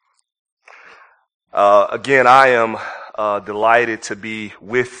Again, I am delighted to be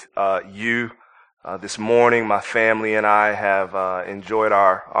with you this morning. My family and I have enjoyed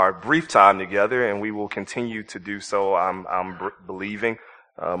our brief time together, and we will continue to do so. I'm believing.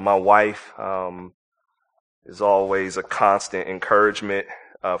 My wife is always a constant encouragement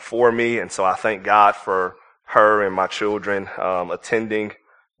for me, and so I thank God for her and my children attending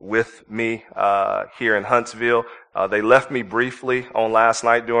with me here in Huntsville. They left me briefly on last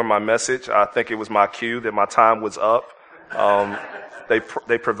night during my message. I think it was my cue that my time was up.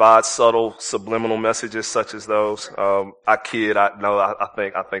 They provide subtle subliminal messages such as those. I kid.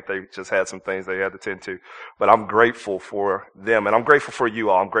 I think they just had some things they had to tend to. But I'm grateful for them, and I'm grateful for you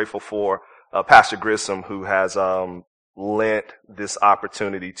all. I'm grateful for Pastor Grissom, who has lent this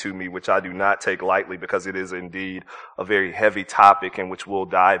opportunity to me, which I do not take lightly, because it is indeed a very heavy topic, and which we'll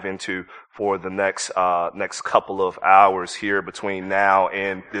dive into for the next couple of hours here between now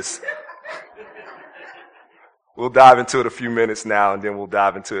and this. We'll dive into it a few minutes now, and then we'll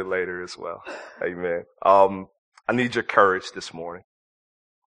dive into it later as well. Amen. I need your courage this morning.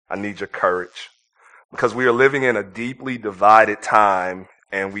 I need your courage, because we are living in a deeply divided time,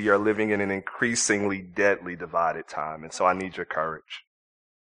 and we are living in an increasingly deadly divided time. And so I need your courage.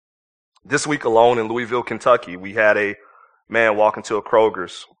 This week alone in Louisville, Kentucky, we had a man walk into a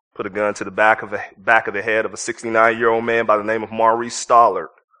Kroger's, put a gun to the back of the head of a 69-year-old man by the name of Maurice Stollard,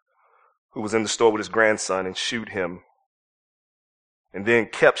 who was in the store with his grandson, and shoot him. And then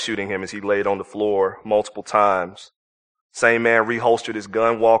kept shooting him as he laid on the floor multiple times. Same man reholstered his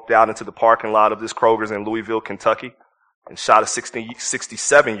gun, walked out into the parking lot of this Kroger's in Louisville, Kentucky, and shot a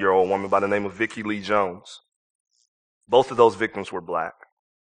 67-year-old woman by the name of Vicki Lee Jones. Both of those victims were black.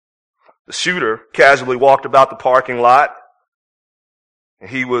 The shooter casually walked about the parking lot,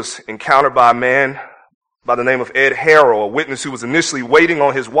 and he was encountered by a man by the name of Ed Harrell, a witness who was initially waiting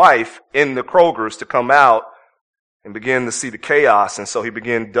on his wife in the Kroger's to come out and begin to see the chaos, and so he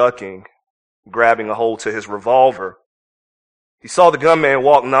began ducking, grabbing a hold to his revolver. He saw the gunman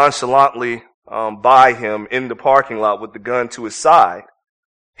walk nonchalantly by him in the parking lot with the gun to his side.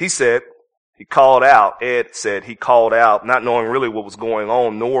 Ed said he called out, not knowing really what was going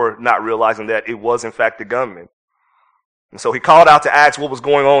on, nor not realizing that it was in fact the gunman. And so he called out to ask what was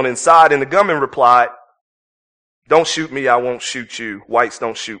going on inside, and the gunman replied, "Don't shoot me, I won't shoot you. Whites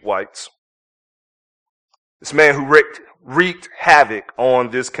don't shoot whites." This man who wreaked havoc on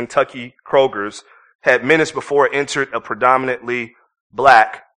this Kentucky Kroger's had minutes before entered a predominantly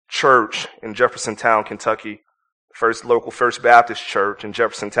black church in Jeffersontown, Kentucky, local First Baptist church in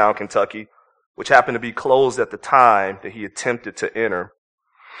Jeffersontown, Kentucky, which happened to be closed at the time that he attempted to enter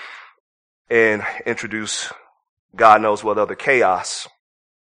and introduce God knows what other chaos.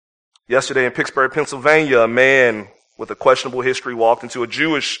 Yesterday in Pittsburgh, Pennsylvania, a man with a questionable history walked into a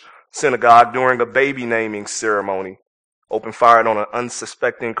Jewish synagogue during a baby naming ceremony, opened fire on an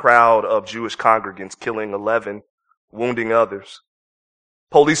unsuspecting crowd of Jewish congregants, killing 11, wounding others.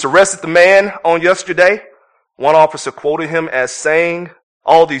 Police arrested the man on yesterday. One officer quoted him as saying,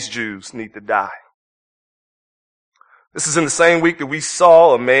 "All these Jews need to die." This is in the same week that we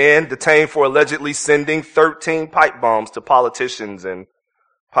saw a man detained for allegedly sending 13 pipe bombs to politicians and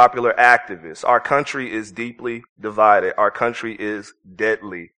popular activists. Our country is deeply divided. Our country is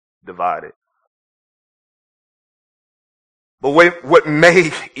deadly divided. But what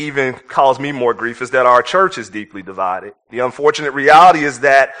may even cause me more grief is that our church is deeply divided. The unfortunate reality is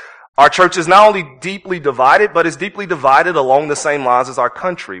that our church is not only deeply divided, but is deeply divided along the same lines as our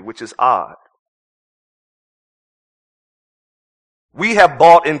country, which is odd. We have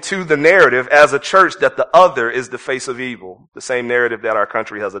bought into the narrative as a church that the other is the face of evil, the same narrative that our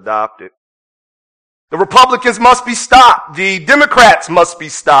country has adopted. The Republicans must be stopped. The Democrats must be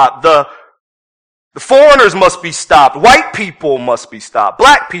stopped. The foreigners must be stopped. White people must be stopped.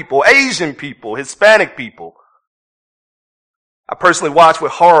 Black people, Asian people, Hispanic people. I personally watched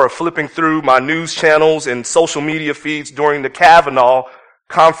with horror flipping through my news channels and social media feeds during the Kavanaugh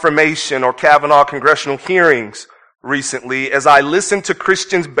confirmation or Kavanaugh congressional hearings recently, as I listened to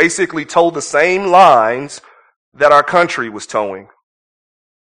Christians basically told the same lines that our country was towing.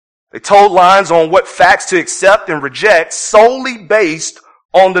 They told lines on what facts to accept and reject solely based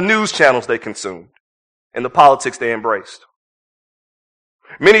on the news channels they consumed and the politics they embraced.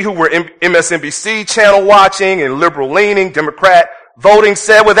 Many who were MSNBC channel watching and liberal leaning, Democrat voting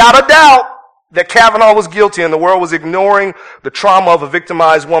said without a doubt that Kavanaugh was guilty and the world was ignoring the trauma of a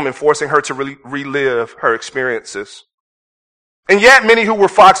victimized woman, forcing her to relive her experiences. And yet many who were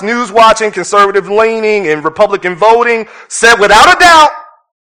Fox News watching, conservative leaning, and Republican voting said without a doubt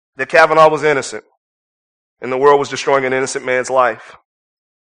that Kavanaugh was innocent and the world was destroying an innocent man's life.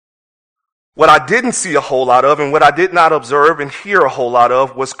 What I didn't see a whole lot of and what I did not observe and hear a whole lot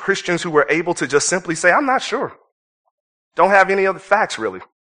of was Christians who were able to just simply say, I'm not sure. Don't have any other facts, really.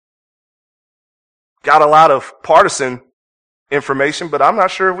 Got a lot of partisan information, but I'm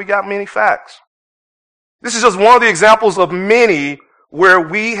not sure if we got many facts. This is just one of the examples of many where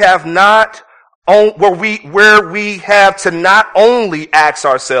we have not, where we have to not only ask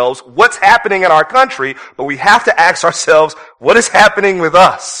ourselves what's happening in our country, but we have to ask ourselves what is happening with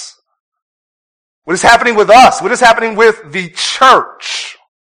us. What is happening with us? What is happening with the church?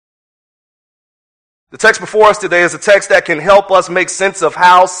 The text before us today is a text that can help us make sense of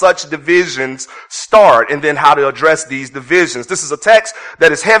how such divisions start and then how to address these divisions. This is a text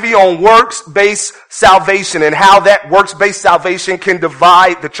that is heavy on works-based salvation and how that works-based salvation can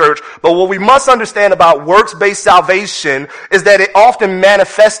divide the church. But what we must understand about works-based salvation is that it often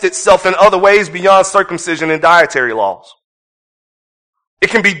manifests itself in other ways beyond circumcision and dietary laws. It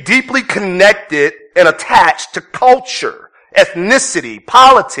can be deeply connected and attached to culture, ethnicity,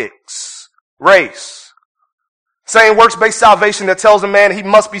 politics, race. Same works-based salvation that tells a man he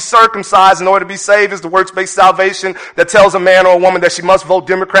must be circumcised in order to be saved is the works-based salvation that tells a man or a woman that she must vote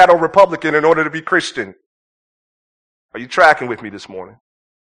Democrat or Republican in order to be Christian. Are you tracking with me this morning?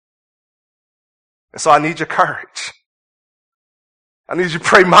 And so I need your courage. I need you to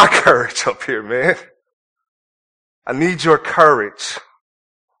pray my courage up here, man. I need your courage.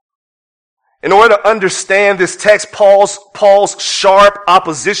 In order to understand this text, Paul's sharp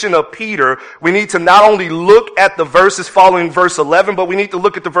opposition of Peter, we need to not only look at the verses following verse 11, but we need to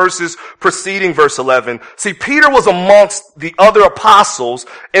look at the verses preceding verse 11. See, Peter was amongst the other apostles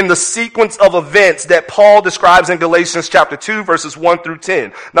in the sequence of events that Paul describes in Galatians chapter 2, verses 1 through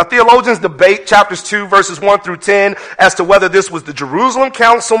 10. Now, theologians debate chapters 2, verses 1 through 10 as to whether this was the Jerusalem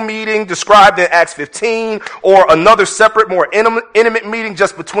Council meeting described in Acts 15 or another separate, more intimate meeting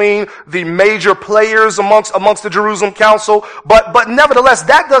just between the major players amongst the Jerusalem Council. But nevertheless,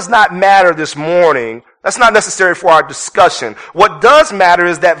 that does not matter this morning. That's not necessary for our discussion. What does matter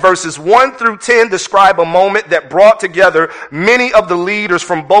is that verses 1 through 10 describe a moment that brought together many of the leaders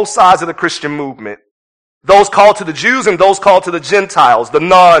from both sides of the Christian movement. Those called to the Jews and those called to the Gentiles, the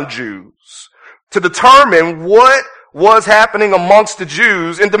non-Jews, to determine what was happening amongst the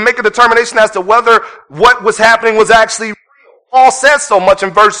Jews and to make a determination as to whether what was happening was actually real. Paul says so much in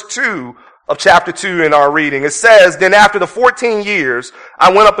verse 2 of chapter 2 in our reading. It says, "Then after the 14 years,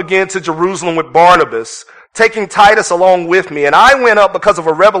 I went up again to Jerusalem with Barnabas, taking Titus along with me. And I went up because of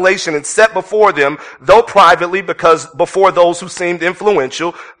a revelation and set before them, though privately, because before those who seemed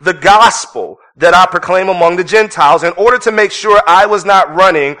influential, the gospel that I proclaim among the Gentiles, in order to make sure I was not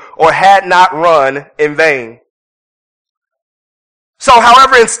running or had not run in vain." So,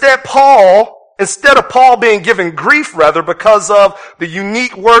 however, instead of Paul being given grief, rather, because of the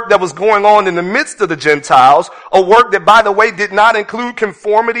unique work that was going on in the midst of the Gentiles, a work that, by the way, did not include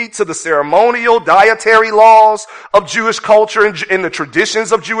conformity to the ceremonial, dietary laws of Jewish culture and the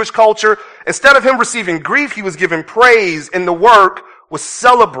traditions of Jewish culture, instead of him receiving grief, he was given praise, and the work was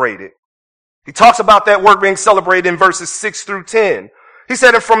celebrated. He talks about that work being celebrated in verses 6 through 10. He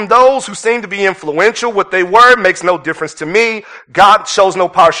said, "And from those who seem to be influential, what they were makes no difference to me. God shows no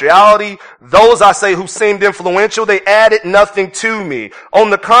partiality. Those, I say, who seemed influential, they added nothing to me. On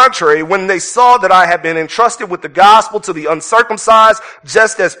the contrary, when they saw that I had been entrusted with the gospel to the uncircumcised,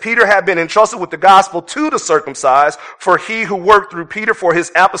 just as Peter had been entrusted with the gospel to the circumcised, for he who worked through Peter for his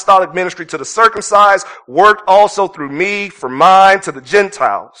apostolic ministry to the circumcised, worked also through me for mine to the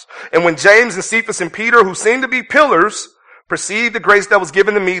Gentiles. And when James and Cephas and Peter, who seemed to be pillars, perceived the grace that was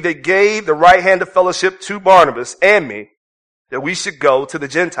given to me, they gave the right hand of fellowship to Barnabas and me, that we should go to the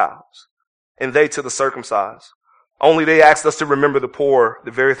Gentiles, and they to the circumcised. Only they asked us to remember the poor,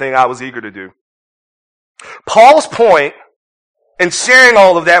 the very thing I was eager to do." Paul's point in sharing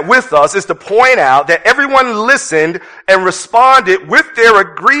all of that with us is to point out that everyone listened and responded with their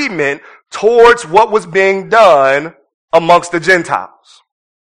agreement towards what was being done amongst the Gentiles.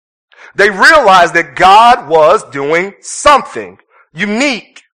 They realized that God was doing something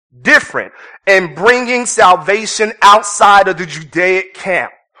unique, different, and bringing salvation outside of the Judaic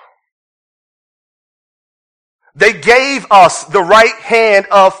camp. They gave us the right hand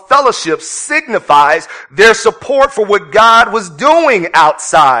of fellowship, signifies their support for what God was doing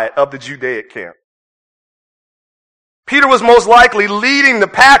outside of the Judaic camp. Peter was most likely leading the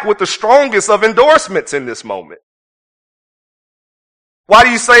pack with the strongest of endorsements in this moment. Why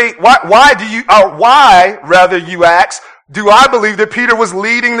you ask, do I believe that Peter was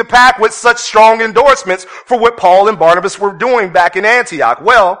leading the pack with such strong endorsements for what Paul and Barnabas were doing back in Antioch?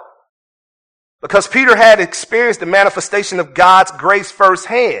 Well, because Peter had experienced the manifestation of God's grace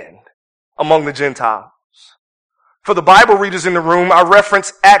firsthand among the Gentiles. For the Bible readers in the room, I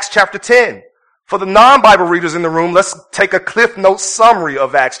reference Acts chapter 10. For the non-Bible readers in the room, let's take a Cliff Notes summary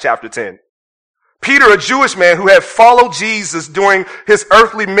of Acts chapter 10. Peter, a Jewish man who had followed Jesus during his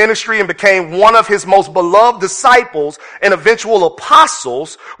earthly ministry and became one of his most beloved disciples and eventual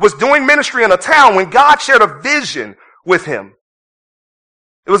apostles, was doing ministry in a town when God shared a vision with him.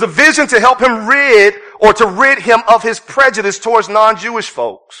 It was a vision to help him rid him of his prejudice towards non-Jewish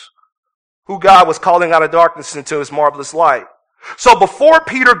folks, who God was calling out of darkness into his marvelous light. So before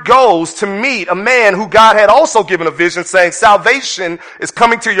Peter goes to meet a man who God had also given a vision saying, salvation is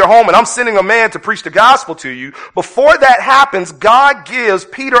coming to your home and I'm sending a man to preach the gospel to you. Before that happens, God gives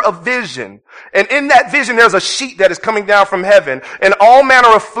Peter a vision. And in that vision, there's a sheet that is coming down from heaven. And all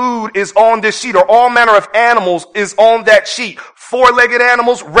manner of food is on this sheet, or all manner of animals is on that sheet. Four-legged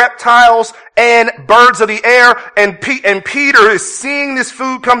animals, reptiles, and birds of the air. And Peter is seeing this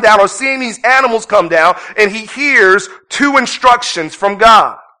food come down, or seeing these animals come down, and he hears two instructions from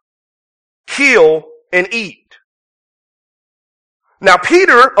God. Kill and eat. Now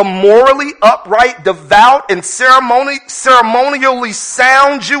Peter, a morally upright, devout, and ceremonially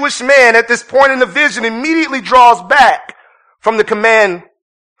sound Jewish man at this point in the vision, immediately draws back from the command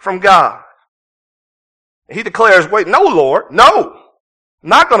from God. He declares, wait, no, Lord, no, I'm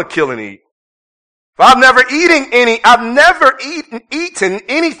not going to kill and eat. I've never eaten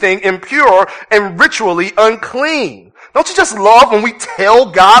anything impure and ritually unclean. Don't you just love when we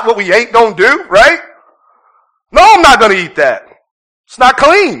tell God what we ain't going to do, right? No, I'm not going to eat that. It's not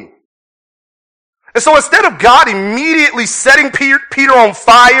clean. And so instead of God immediately setting Peter on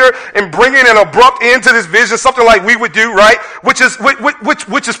fire and bringing an abrupt end to this vision, something like we would do, right? Which is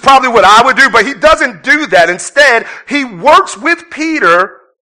probably what I would do, but he doesn't do that. Instead, he works with Peter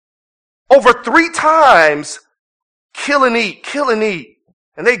over 3 times, kill and eat.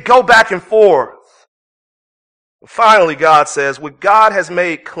 And they go back and forth. And finally, God says, what God has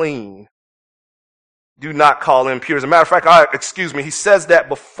made clean, do not call impure. As a matter of fact, he says that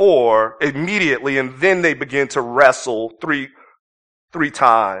before, immediately, and then they begin to wrestle three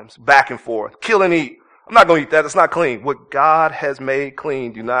times, back and forth. Kill and eat. I'm not going to eat that. It's not clean. What God has made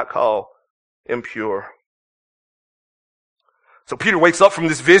clean, do not call impure. So Peter wakes up from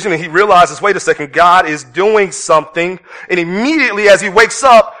this vision and he realizes, wait a second, God is doing something. And immediately as he wakes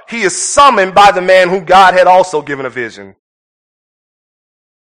up, he is summoned by the man whom God had also given a vision.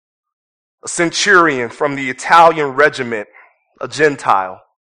 A centurion from the Italian regiment, a Gentile,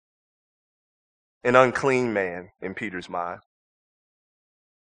 an unclean man in Peter's mind.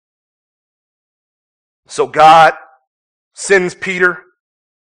 So God sends Peter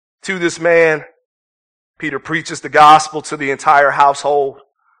to this man. Peter preaches the gospel to the entire household.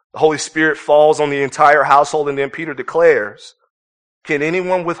 The Holy Spirit falls on the entire household, and then Peter declares, can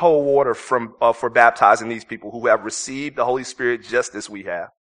anyone withhold water for baptizing these people who have received the Holy Spirit just as we have?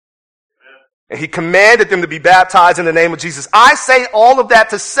 And he commanded them to be baptized in the name of Jesus. I say all of that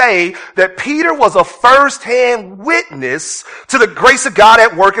to say that Peter was a first-hand witness to the grace of God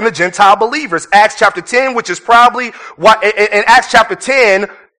at work in the Gentile believers. Acts chapter 10, which is probably why, in Acts chapter 10,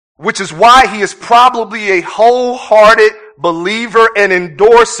 which is why he is probably a wholehearted believer and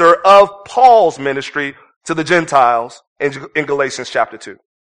endorser of Paul's ministry to the Gentiles in Galatians chapter 2.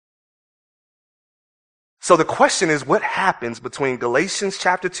 So the question is, what happens between Galatians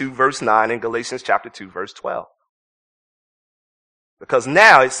chapter 2 verse 9 and Galatians chapter 2 verse 12? Because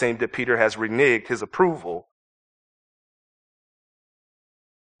now it seems that Peter has reneged his approval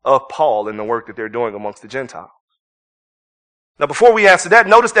of Paul and the work that they're doing amongst the Gentiles. Now before we answer that,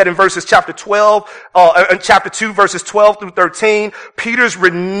 notice that in chapter 2 verses 12 through 13, Peter's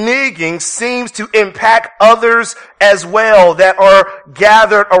reneging seems to impact others as well that are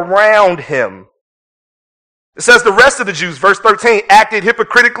gathered around him. It says the rest of the Jews, verse 13, acted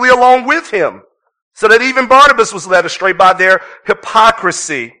hypocritically along with him, so that even Barnabas was led astray by their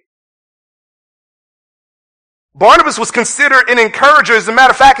hypocrisy. Barnabas was considered an encourager. As a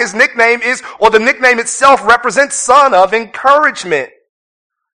matter of fact, his nickname the nickname itself represents son of encouragement.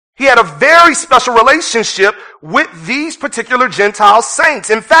 He had a very special relationship with these particular Gentile saints.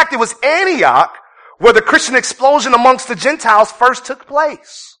 In fact, it was Antioch where the Christian explosion amongst the Gentiles first took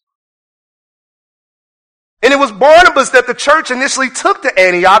place. And it was Barnabas that the church initially took to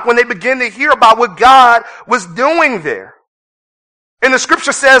Antioch when they began to hear about what God was doing there. And the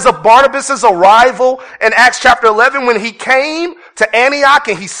scripture says of Barnabas' arrival in Acts chapter 11, when he came to Antioch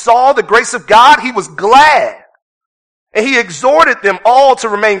and he saw the grace of God, he was glad. And he exhorted them all to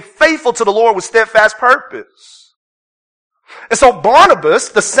remain faithful to the Lord with steadfast purpose. And so Barnabas,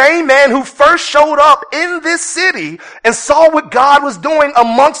 the same man who first showed up in this city and saw what God was doing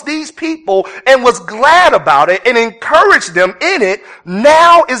amongst these people and was glad about it and encouraged them in it,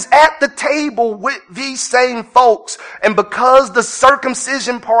 now is at the table with these same folks. And because the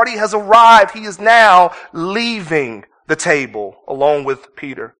circumcision party has arrived, he is now leaving the table along with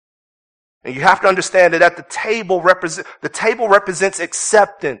Peter. And you have to understand that at the table represents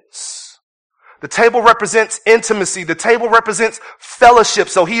acceptance. The table represents intimacy. The table represents fellowship.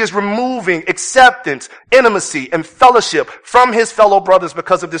 So he is removing acceptance, intimacy, and fellowship from his fellow brothers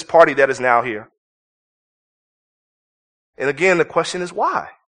because of this party that is now here. And again, the question is why?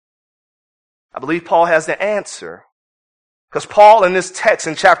 I believe Paul has the answer. Because Paul in this text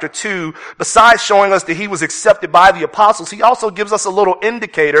in chapter 2, besides showing us that he was accepted by the apostles, he also gives us a little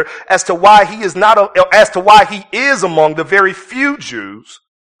indicator as to why he is among the very few Jews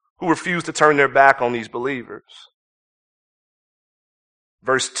who refuse to turn their back on these believers.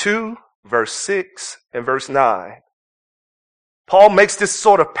 Verse 2, verse 6, and verse 9. Paul makes this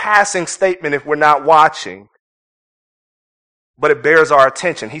sort of passing statement if we're not watching, but it bears our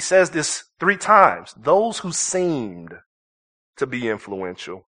attention. He says this 3 times. Those who seemed to be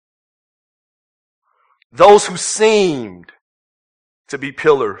influential. Those who seemed to be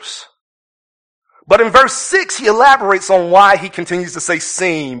pillars. But in verse 6, he elaborates on why he continues to say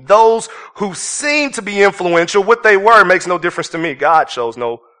seem. Those who seem to be influential, what they were makes no difference to me. God shows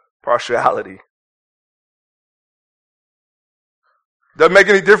no partiality. Doesn't make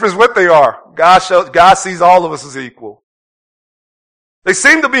any difference what they are. God sees all of us as equal. They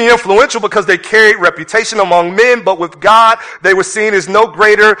seem to be influential because they carried reputation among men, but with God, they were seen as no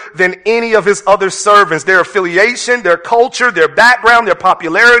greater than any of his other servants. Their affiliation, their culture, their background, their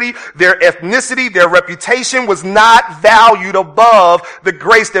popularity, their ethnicity, their reputation was not valued above the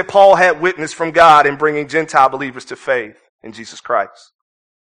grace that Paul had witnessed from God in bringing Gentile believers to faith in Jesus Christ.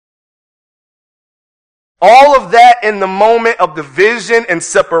 All of that in the moment of division and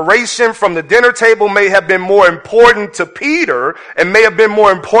separation from the dinner table may have been more important to Peter and may have been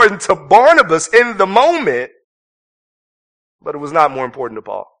more important to Barnabas in the moment, but it was not more important to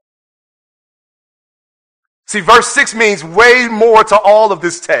Paul. See, verse 6 means way more to all of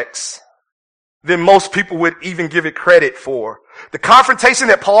this text than most people would even give it credit for. The confrontation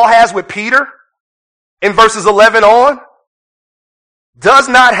that Paul has with Peter in verses 11 on does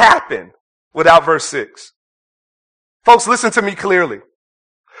not happen without verse 6. Folks, listen to me clearly.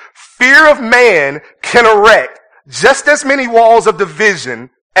 Fear of man can erect just as many walls of division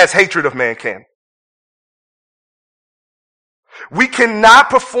as hatred of man can. We cannot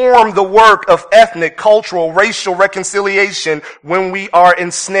perform the work of ethnic, cultural, racial reconciliation when we are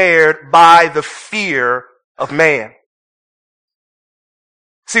ensnared by the fear of man.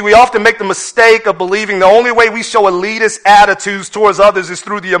 See, we often make the mistake of believing the only way we show elitist attitudes towards others is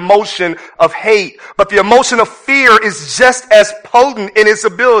through the emotion of hate. But the emotion of fear is just as potent in its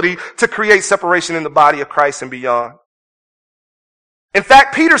ability to create separation in the body of Christ and beyond. In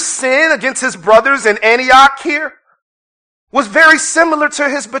fact, Peter's sin against his brothers in Antioch here was very similar to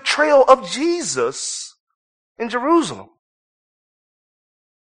his betrayal of Jesus in Jerusalem.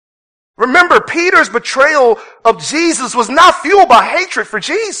 Remember, Peter's betrayal of Jesus was not fueled by hatred for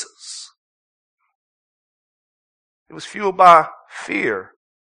Jesus. It was fueled by fear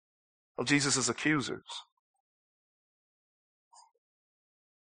of Jesus' accusers.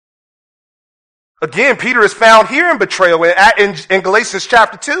 Again, Peter is found here in betrayal in Galatians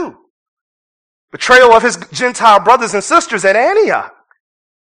chapter 2. Betrayal of his Gentile brothers and sisters at Antioch.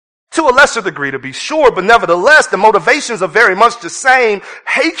 To a lesser degree, to be sure, but nevertheless, the motivations are very much the same.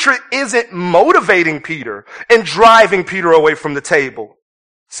 Hatred isn't motivating Peter and driving Peter away from the table.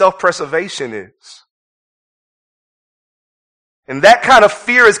 Self-preservation is. And that kind of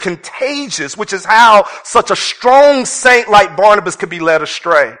fear is contagious, which is how such a strong saint like Barnabas could be led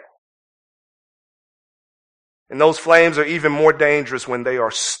astray. And those flames are even more dangerous when they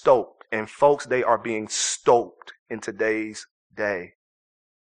are stoked. And folks, they are being stoked in today's day.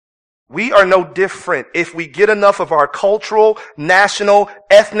 We are no different. If we get enough of our cultural, national,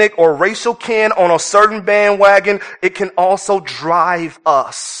 ethnic, or racial kin on a certain bandwagon, it can also drive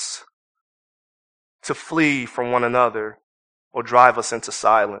us to flee from one another or drive us into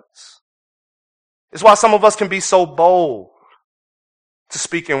silence. It's why some of us can be so bold to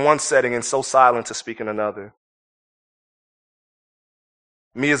speak in one setting and so silent to speak in another.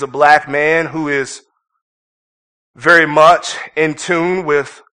 Me as a black man who is very much in tune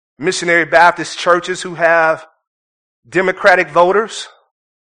with missionary Baptist churches who have Democratic voters,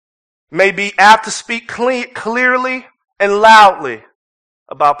 may be apt to speak clearly and loudly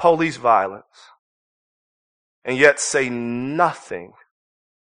about police violence. and yet say nothing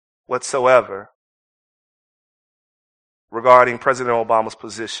whatsoever regarding President Obama's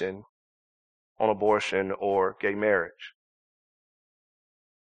position on abortion or gay marriage.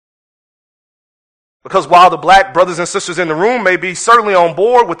 Because while the black brothers and sisters in the room may be certainly on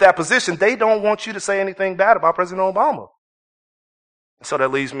board with that position, they don't want you to say anything bad about President Obama. So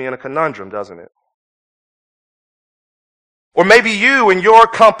that leaves me in a conundrum, doesn't it? Or maybe you and your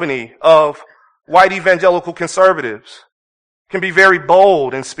company of white evangelical conservatives can be very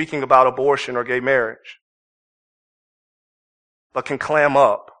bold in speaking about abortion or gay marriage, but can clam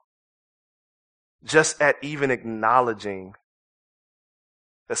up just at even acknowledging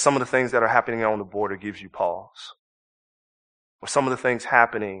that some of the things that are happening on the border gives you pause. Or some of the things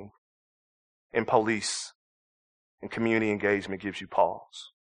happening in police and community engagement gives you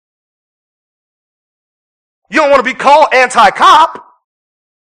pause. You don't want to be called anti-cop.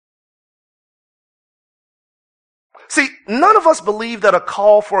 See, none of us believe that a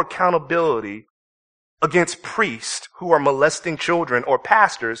call for accountability against priests who are molesting children or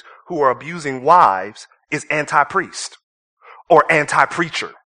pastors who are abusing wives is anti-priest or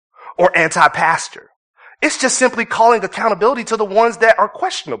anti-preacher or anti-pastor. It's just simply calling accountability to the ones that are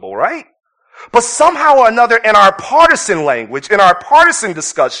questionable, right? But somehow or another in our partisan language, in our partisan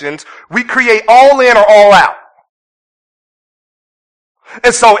discussions, we create all in or all out.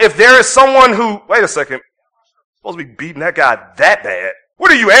 And so if there is someone who, wait a second, supposed to be beating that guy that bad. What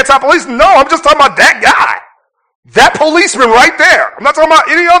are you, anti-police? No, I'm just talking about that guy. That policeman right there. I'm not talking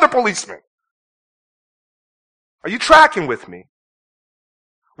about any other policeman. Are you tracking with me?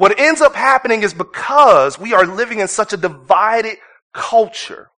 What ends up happening is because we are living in such a divided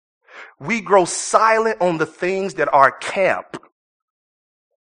culture, we grow silent on the things that our camp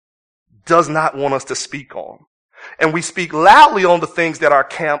does not want us to speak on. And we speak loudly on the things that our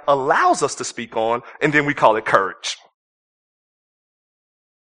camp allows us to speak on, and then we call it courage.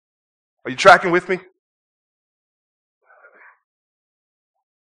 Are you tracking with me?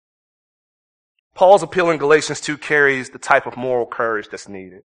 Paul's appeal in Galatians 2 carries the type of moral courage that's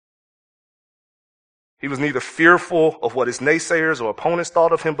needed. He was neither fearful of what his naysayers or opponents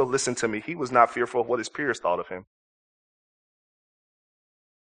thought of him, but listen to me, he was not fearful of what his peers thought of him.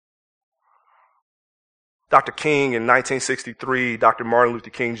 Dr. King in 1963, Dr. Martin Luther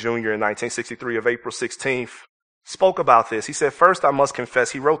King Jr. in 1963 of April 16th spoke about this. He said, first I must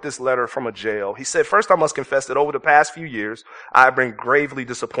confess, he wrote this letter from a jail. He said, first I must confess that over the past few years, I have been gravely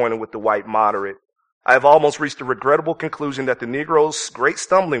disappointed with the white moderate. I have almost reached the regrettable conclusion that the Negro's great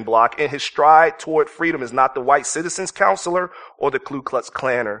stumbling block in his stride toward freedom is not the white citizens counselor or the Ku Klux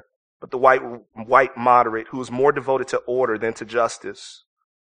Klaner, but the white moderate who is more devoted to order than to justice,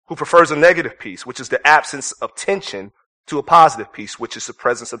 who prefers a negative peace, which is the absence of tension, to a positive peace, which is the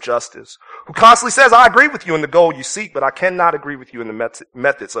presence of justice, who constantly says, I agree with you in the goal you seek, but I cannot agree with you in the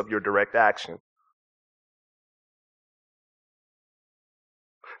methods of your direct action.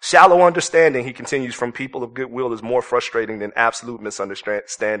 Shallow understanding, he continues, from people of goodwill is more frustrating than absolute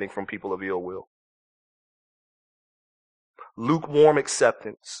misunderstanding from people of ill will. Lukewarm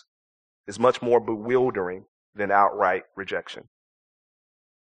acceptance is much more bewildering than outright rejection.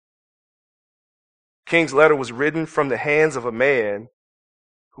 King's letter was written from the hands of a man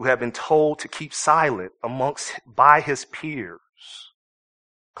who had been told to keep silent by his peers.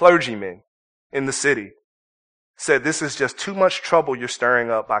 Clergymen in the city said, this is just too much trouble you're stirring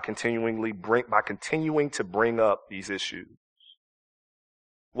up by continuing to bring up these issues.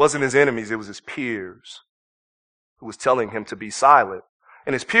 It wasn't his enemies, it was his peers who was telling him to be silent.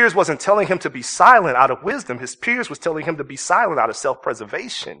 And his peers wasn't telling him to be silent out of wisdom. His peers was telling him to be silent out of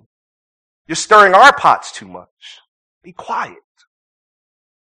self-preservation. You're stirring our pots too much. Be quiet.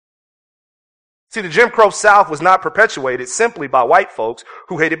 See, the Jim Crow South was not perpetuated simply by white folks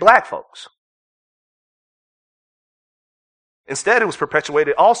who hated black folks. Instead, it was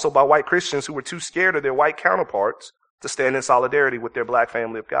perpetuated also by white Christians who were too scared of their white counterparts to stand in solidarity with their black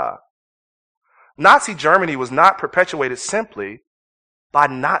family of God. Nazi Germany was not perpetuated simply by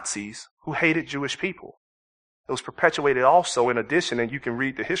Nazis who hated Jewish people. It was perpetuated also, in addition, and you can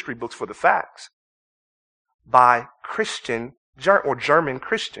read the history books for the facts, by Christian or German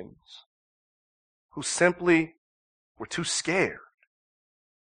Christians who simply were too scared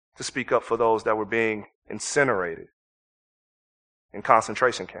to speak up for those that were being incinerated in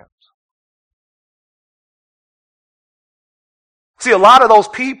concentration camps. See, a lot of those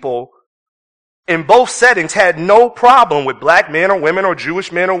people in both settings had no problem with black men or women or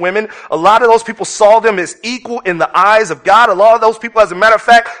Jewish men or women. A lot of those people saw them as equal in the eyes of God. A lot of those people, as a matter of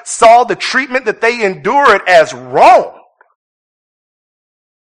fact, saw the treatment that they endured as wrong.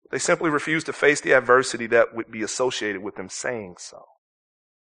 They simply refuse to face the adversity that would be associated with them saying so.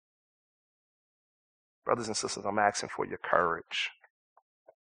 Brothers and sisters, I'm asking for your courage.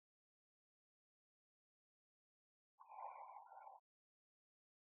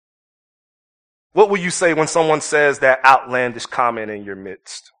 What will you say when someone says that outlandish comment in your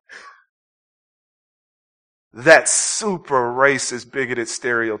midst? That super racist, bigoted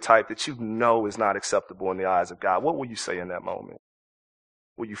stereotype that you know is not acceptable in the eyes of God. What will you say in that moment?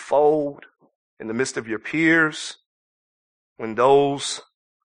 Will you fold in the midst of your peers when those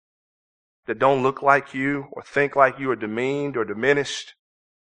that don't look like you or think like you are demeaned or diminished?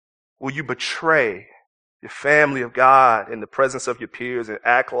 Will you betray your family of God in the presence of your peers and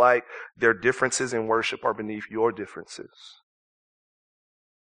act like their differences in worship are beneath your differences?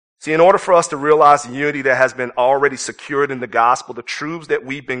 See, in order for us to realize the unity that has been already secured in the gospel, the truths that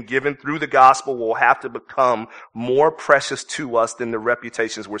we've been given through the gospel will have to become more precious to us than the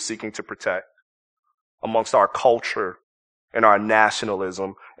reputations we're seeking to protect amongst our culture and our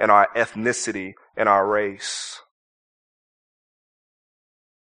nationalism and our ethnicity and our race.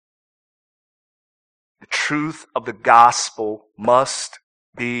 The truth of the gospel must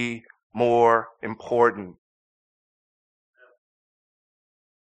be more important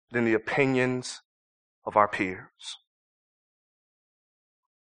than the opinions of our peers.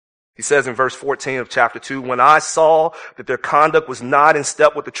 He says in verse 14 of chapter 2, when I saw that their conduct was not in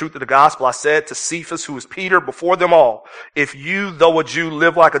step with the truth of the gospel, I said to Cephas, who was Peter, before them all, if you, though a Jew,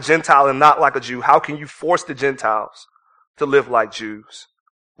 live like a Gentile and not like a Jew, how can you force the Gentiles to live like Jews?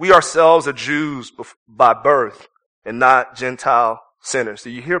 We ourselves are Jews by birth and not Gentile sinners. Do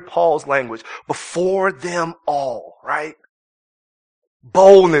you hear Paul's language? Before them all, right?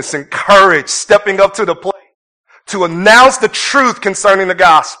 Boldness and courage stepping up to the plate to announce the truth concerning the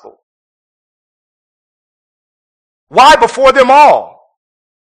gospel. Why before them all?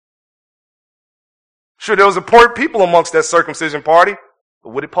 Sure, there was important people amongst that circumcision party. But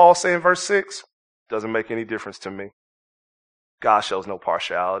what did Paul say in verse 6? Doesn't make any difference to me. God shows no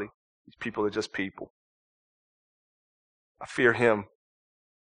partiality. These people are just people. I fear him.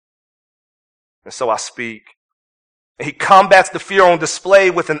 And so I speak. He combats the fear on display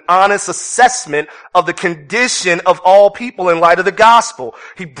with an honest assessment of the condition of all people in light of the gospel.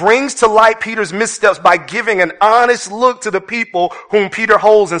 He brings to light Peter's missteps by giving an honest look to the people whom Peter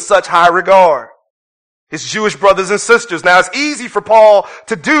holds in such high regard. His Jewish brothers and sisters. Now it's easy for Paul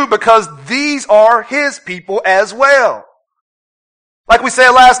to do because these are his people as well. Like we said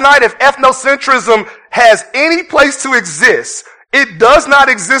last night, if ethnocentrism has any place to exist, it does not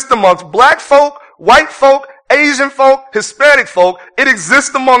exist amongst black folk, white folk, Asian folk, Hispanic folk. It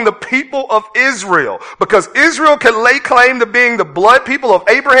exists among the people of Israel. Because Israel can lay claim to being the blood people of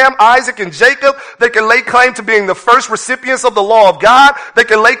Abraham, Isaac, and Jacob. They can lay claim to being the first recipients of the law of God. They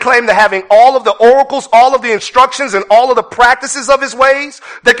can lay claim to having all of the oracles, all of the instructions, and all of the practices of his ways.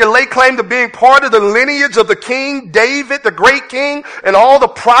 They can lay claim to being part of the lineage of the king, David, the great king, and all the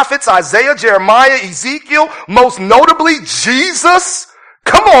prophets, Isaiah, Jeremiah, Ezekiel, most notably Jesus.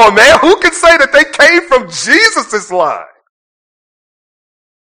 Come on, man. Who can say that they came from Jesus' line?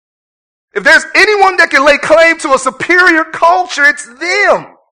 If there's anyone that can lay claim to a superior culture, it's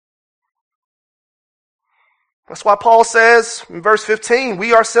them. That's why Paul says in verse 15,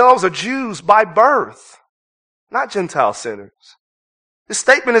 we ourselves are Jews by birth, not Gentile sinners. This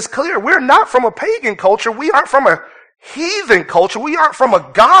statement is clear. We're not from a pagan culture. We aren't from a heathen culture. We aren't from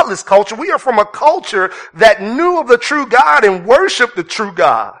a godless culture. We are from a culture that knew of the true God and worshiped the true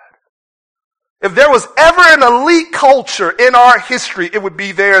God. If there was ever an elite culture in our history, it would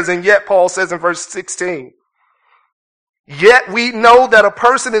be theirs. And yet, Paul says in verse 16, yet we know that a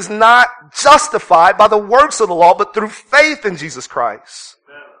person is not justified by the works of the law, but through faith in Jesus Christ.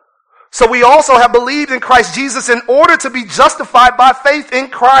 So we also have believed in Christ Jesus in order to be justified by faith in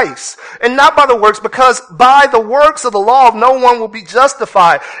Christ and not by the works, because by the works of the law no one will be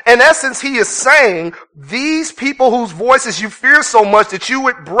justified. In essence, he is saying these people whose voices you fear so much that you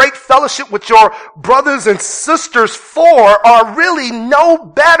would break fellowship with your brothers and sisters for are really no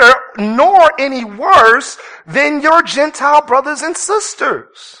better nor any worse than your Gentile brothers and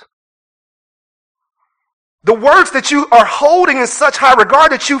sisters. The works that you are holding in such high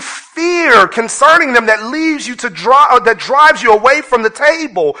regard that you fear concerning them that leaves you that drives you away from the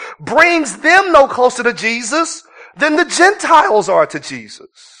table brings them no closer to Jesus than the Gentiles are to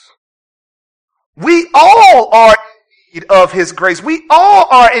Jesus. We all are in need of his grace. We all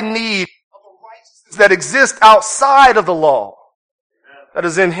are in need of the righteousness that exists outside of the law that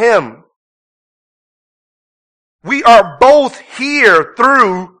is in him. We are both here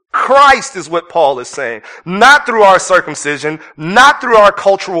through Christ is what Paul is saying. Not through our circumcision, not through our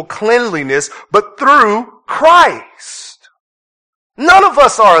cultural cleanliness, but through Christ. None of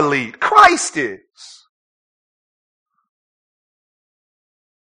us are elite. Christ is.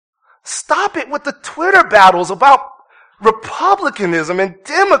 Stop it with the Twitter battles about Republicanism and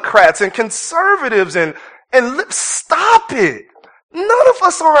Democrats and conservatives and stop it. None of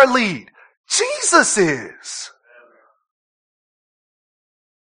us are elite. Jesus is.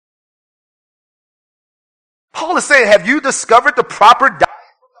 Paul is saying, have you discovered the proper diet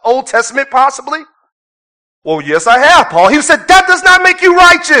of the Old Testament possibly? Well, yes, I have, Paul. He said, that does not make you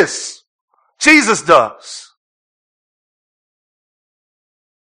righteous. Jesus does.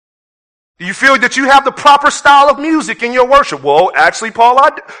 Do you feel that you have the proper style of music in your worship? Well, actually, Paul,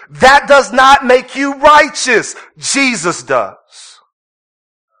 that does not make you righteous. Jesus does.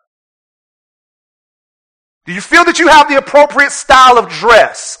 Do you feel that you have the appropriate style of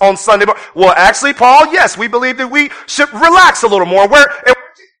dress on Sunday morning? Well, actually, Paul, yes, we believe that we should relax a little more.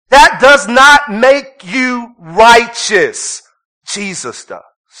 That does not make you righteous. Jesus does.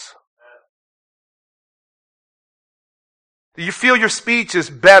 Do you feel your speech is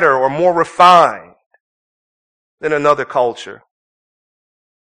better or more refined than another culture?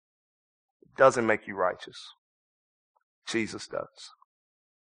 It doesn't make you righteous. Jesus does.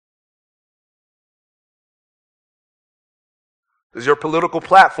 Does your political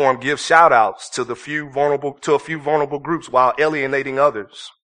platform give shout outs to a few vulnerable groups while alienating others?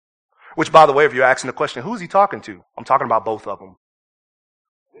 Which, by the way, if you're asking the question, who's he talking to? I'm talking about both of them.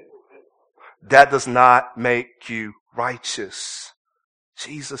 That does not make you righteous.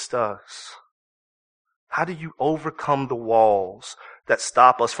 Jesus does. How do you overcome the walls that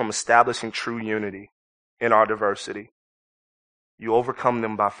stop us from establishing true unity in our diversity? You overcome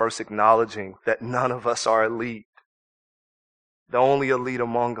them by first acknowledging that none of us are elite. The only elite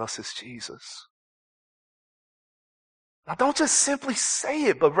among us is Jesus. Now don't just simply say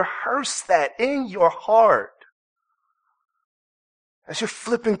it, but rehearse that in your heart. As you're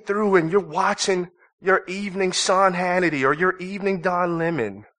flipping through and you're watching your evening Sean Hannity or your evening Don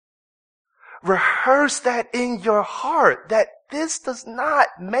Lemon, rehearse that in your heart that this does not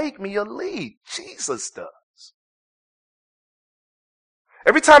make me elite. Jesus does.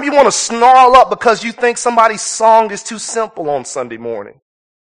 Every time you want to snarl up because you think somebody's song is too simple on Sunday morning.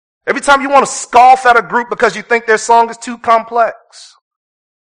 Every time you want to scoff at a group because you think their song is too complex.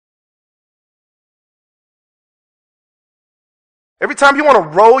 Every time you want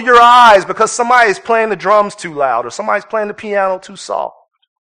to roll your eyes because somebody is playing the drums too loud or somebody's playing the piano too soft.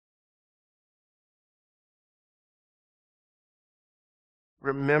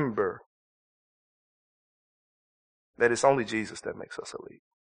 Remember that it's only Jesus that makes us elite.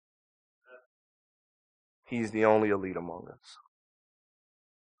 He's the only elite among us.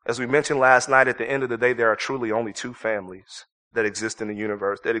 As we mentioned last night, at the end of the day, there are truly only two families that exist in the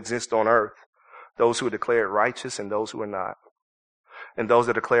universe, that exist on earth. Those who are declared righteous and those who are not. And those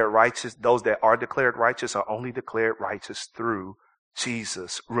that are declared righteous are only declared righteous through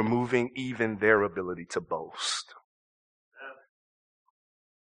Jesus, removing even their ability to boast.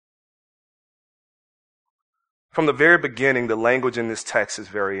 From the very beginning, the language in this text is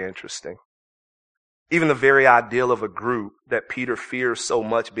very interesting. Even the very ideal of a group that Peter fears so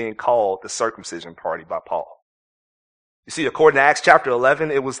much being called the circumcision party by Paul. You see, according to Acts chapter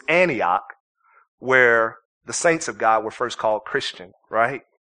 11, it was Antioch where the saints of God were first called Christian, right?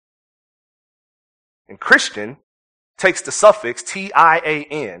 And Christian takes the suffix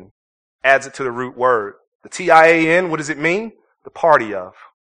T-I-A-N, adds it to the root word. The T-I-A-N, what does it mean? The party of.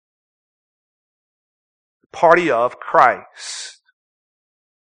 The party of Christ.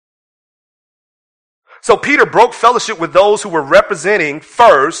 So Peter broke fellowship with those who were representing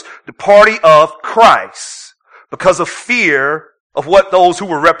first the party of Christ because of fear of what those who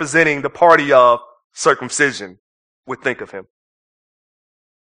were representing the party of circumcision would think of him.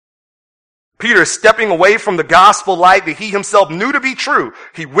 Peter is stepping away from the gospel light that he himself knew to be true.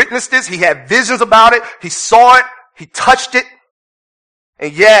 He witnessed this. He had visions about it. He saw it. He touched it.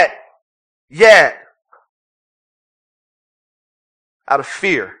 And yet, out of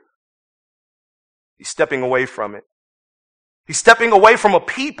fear, he's stepping away from it. He's stepping away from a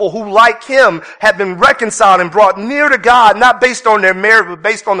people who, like him, have been reconciled and brought near to God, not based on their merit, but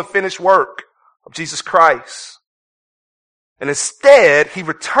based on the finished work of Jesus Christ. And instead, he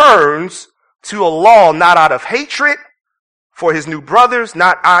returns to a law not out of hatred for his new brothers,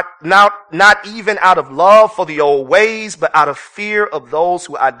 not even out of love for the old ways, but out of fear of those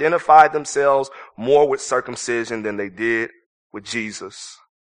who identified themselves more with circumcision than they did with Jesus.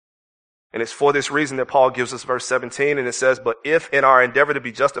 And it's for this reason that Paul gives us verse 17, and it says, but if in our endeavor to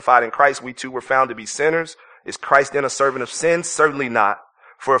be justified in Christ, we too were found to be sinners, is Christ then a servant of sin? Certainly not.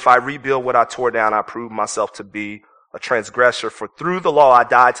 For if I rebuild what I tore down, I prove myself to be a transgressor. For through the law, I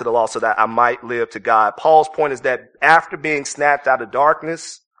died to the law so that I might live to God. Paul's point is that after being snatched out of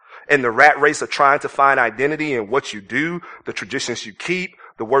darkness and the rat race of trying to find identity in what you do, the traditions you keep,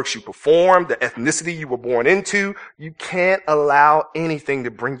 the works you perform, the ethnicity you were born into, you can't allow anything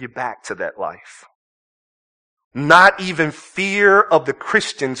to bring you back to that life. Not even fear of the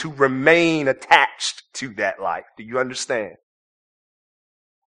Christians who remain attached to that life. Do you understand?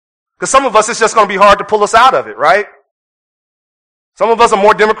 Because some of us, it's just going to be hard to pull us out of it, right? Some of us are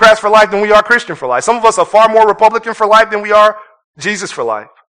more Democrats for life than we are Christian for life. Some of us are far more Republican for life than we are Jesus for life.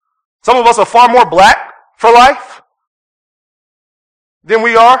 Some of us are far more black for life than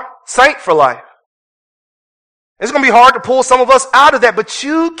we are saint for life. It's going to be hard to pull some of us out of that, but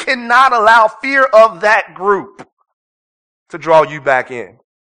you cannot allow fear of that group to draw you back in.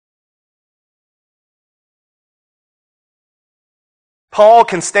 Paul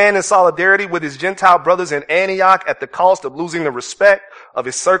can stand in solidarity with his Gentile brothers in Antioch at the cost of losing the respect of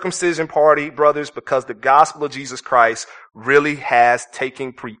his circumcision party brothers because the gospel of Jesus Christ really has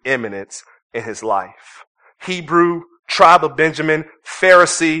taken preeminence in his life. Hebrew, tribe of Benjamin,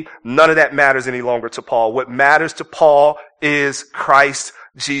 Pharisee, none of that matters any longer to Paul. What matters to Paul is Christ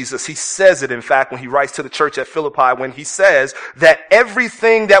Jesus. He says it, in fact, when he writes to the church at Philippi, when he says that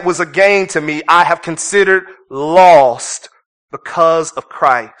everything that was a gain to me, I have considered lost because of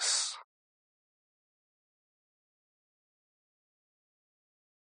Christ.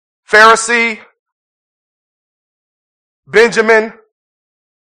 Pharisee, Benjamin,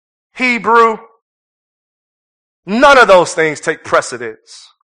 Hebrew, none of those things take precedence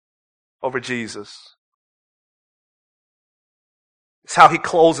over Jesus. It's how he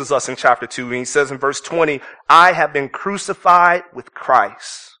closes us in chapter 2. And he says in verse 20, I have been crucified with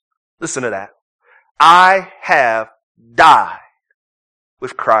Christ. Listen to that. I have died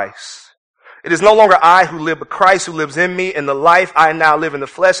with Christ. It is no longer I who live, but Christ who lives in me. In the life I now live in the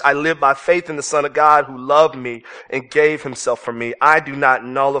flesh, I live by faith in the Son of God who loved me and gave himself for me. I do not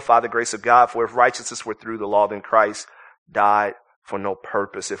nullify the grace of God, for if righteousness were through the law, then Christ died for no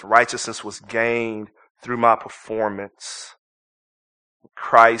purpose. If righteousness was gained through my performance,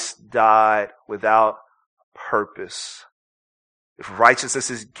 Christ died without purpose. If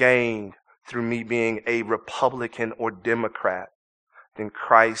righteousness is gained through me being a Republican or Democrat, then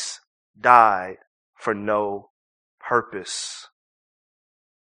Christ died for no purpose.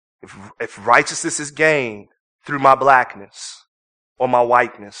 If righteousness is gained through my blackness or my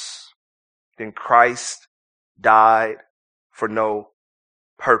whiteness, then Christ died for no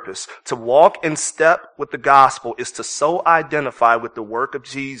purpose. To walk in step with the gospel is to so identify with the work of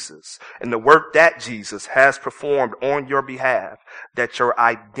Jesus and the work that Jesus has performed on your behalf that your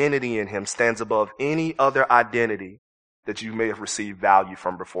identity in him stands above any other identity that you may have received value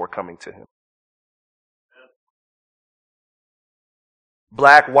from before coming to him.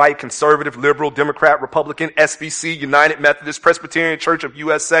 Black, white, conservative, liberal, Democrat, Republican, SBC, United Methodist, Presbyterian Church of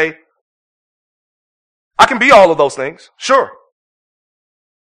USA. I can be all of those things, sure.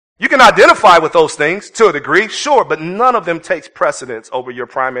 You can identify with those things to a degree, sure, but none of them takes precedence over your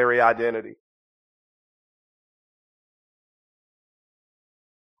primary identity.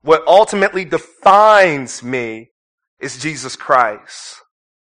 What ultimately defines me is Jesus Christ.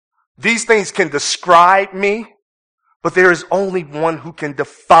 These things can describe me, but there is only one who can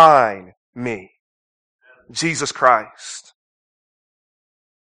define me. Jesus Christ.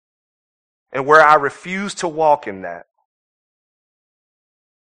 And where I refuse to walk in that,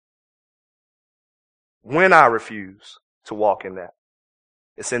 when I refuse to walk in that,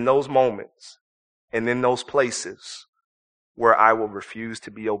 it's in those moments and in those places where I will refuse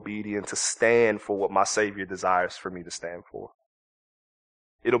to be obedient to stand for what my Savior desires for me to stand for.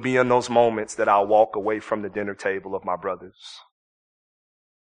 It'll be in those moments that I'll walk away from the dinner table of my brothers.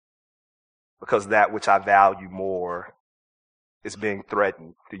 Because that which I value more is being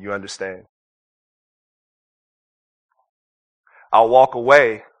threatened. Do you understand? I'll walk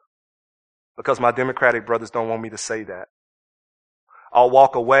away because my Democratic brothers don't want me to say that. I'll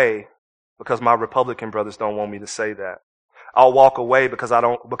walk away because my Republican brothers don't want me to say that. I'll walk away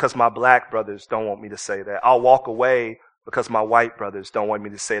because my black brothers don't want me to say that. I'll walk away because my white brothers don't want me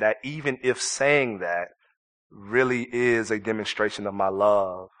to say that, even if saying that really is a demonstration of my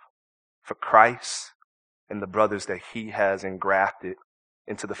love for Christ and the brothers that he has engrafted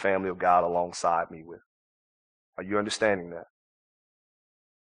into the family of God alongside me with. Are you understanding that?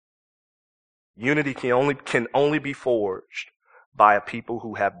 Unity can only be forged by a people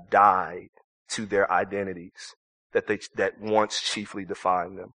who have died to their identities that once chiefly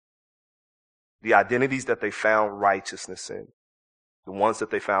defined them. The identities that they found righteousness in. The ones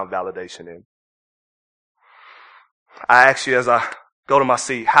that they found validation in. I ask you as I go to my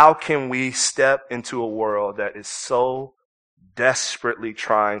seat, how can we step into a world that is so desperately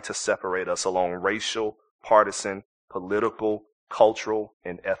trying to separate us along racial, partisan, political, cultural,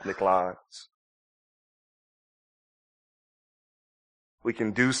 and ethnic lines? We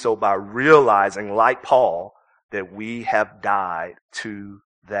can do so by realizing, like Paul, that we have died to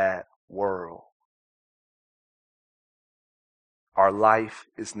that world. Our life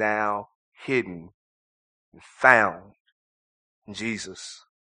is now hidden and found in Jesus.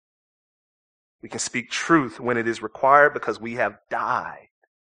 We can speak truth when it is required because we have died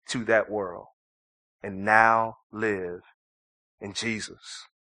to that world and now live in Jesus.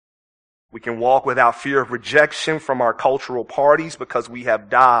 We can walk without fear of rejection from our cultural parties because we have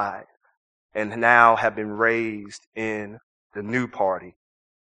died and now have been raised in the new party,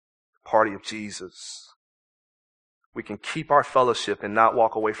 the party of Jesus. We can keep our fellowship and not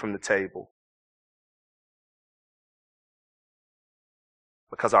walk away from the table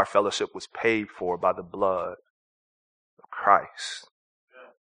because our fellowship was paid for by the blood of Christ.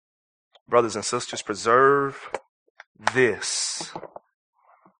 Brothers and sisters, preserve this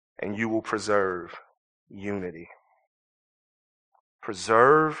and you will preserve unity.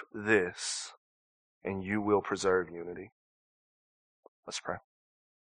 Preserve this and you will preserve unity. Let's pray.